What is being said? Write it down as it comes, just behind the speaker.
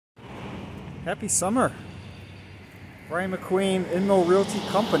Happy summer. Brian McQueen, INMO Realty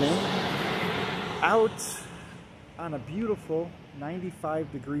Company, out on a beautiful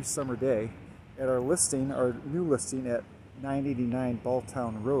 95-degree summer day at our listing, our new listing at 989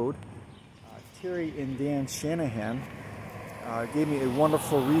 Balltown Road. Terry and Dan Shanahan gave me a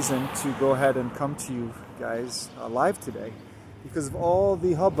wonderful reason to go ahead and come to you guys live today because of all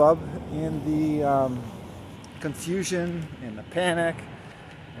the hubbub and the confusion and the panic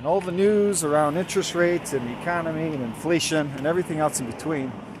and all the news around interest rates and the economy and inflation and everything else in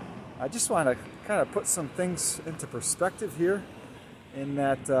between. I just want to kind of put some things into perspective here in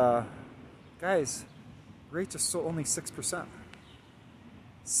that, guys, rates are still only 6%.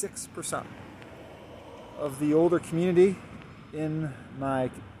 6% of the older community in my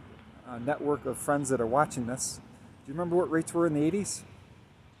network of friends that are watching this. Do you remember what rates were in the 80s?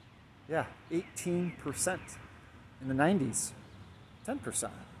 Yeah, 18%. In the 90s, 10%.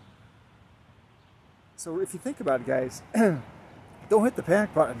 So if you think about it, guys, don't hit the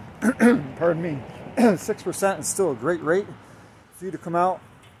panic button. Pardon me. 6% is still a great rate for you to come out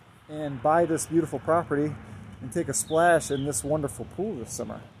and buy this beautiful property and take a splash in this wonderful pool this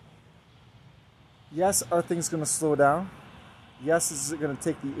summer. Yes, are things going to slow down? Yes, is it going to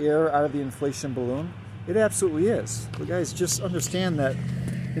take the air out of the inflation balloon? It absolutely is. But guys, just understand that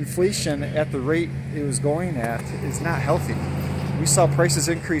inflation at the rate it was going at is not healthy. We saw prices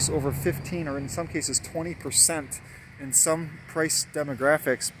increase over 15 or in some cases 20% in some price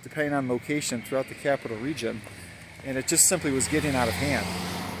demographics depending on location throughout the capital region, and it just simply was getting out of hand.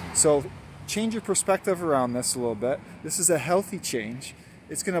 So change your perspective around this a little bit. This is a healthy change.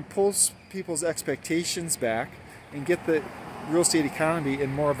 It's going to pull people's expectations back and get the real estate economy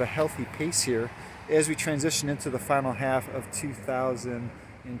in more of a healthy pace here as we transition into the final half of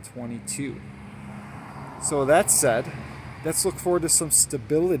 2022. So that said, let's look forward to some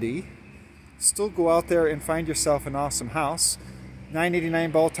stability. Still go out there and find yourself an awesome house.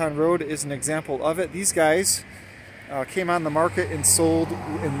 989 Balltown Road is an example of it. These guys came on the market and sold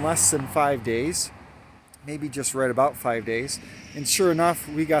in less than 5 days, maybe just right about 5 days, and sure enough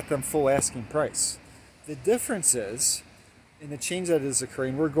we got them full asking price. The difference is in the change that is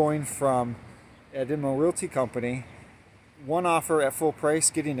occurring, we're going from, at INMO Realty Company, one offer at full price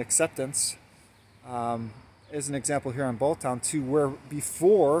getting acceptance, as an example here on Balltown, to where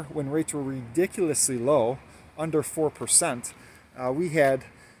before, when rates were ridiculously low, under 4%, we had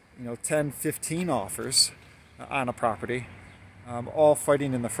 10, 15 offers on a property, all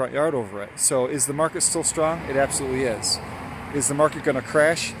fighting in the front yard over it. So is the market still strong? It absolutely is. Is the market going to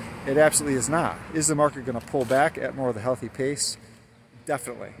crash? It absolutely is not. Is the market going to pull back at more of a healthy pace?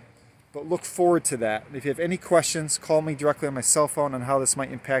 Definitely. But look forward to that. If you have any questions, call me directly on my cell phone on how this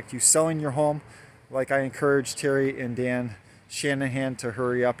might impact you selling your home. Like I encourage Terry and Dan Shanahan to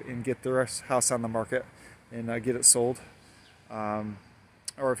hurry up and get their house on the market and get it sold.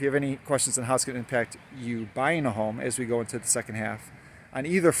 Or if you have any questions on how it's going to impact you buying a home as we go into the second half, on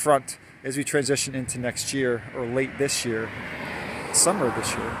either front as we transition into next year or late this year, summer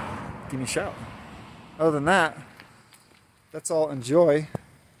this year, give me a shout. Other than that, let's all enjoy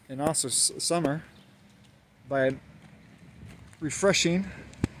an awesome summer by a refreshing,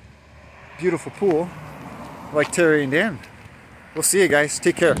 beautiful pool like Terry and Dan. We'll see you guys.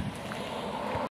 Take care.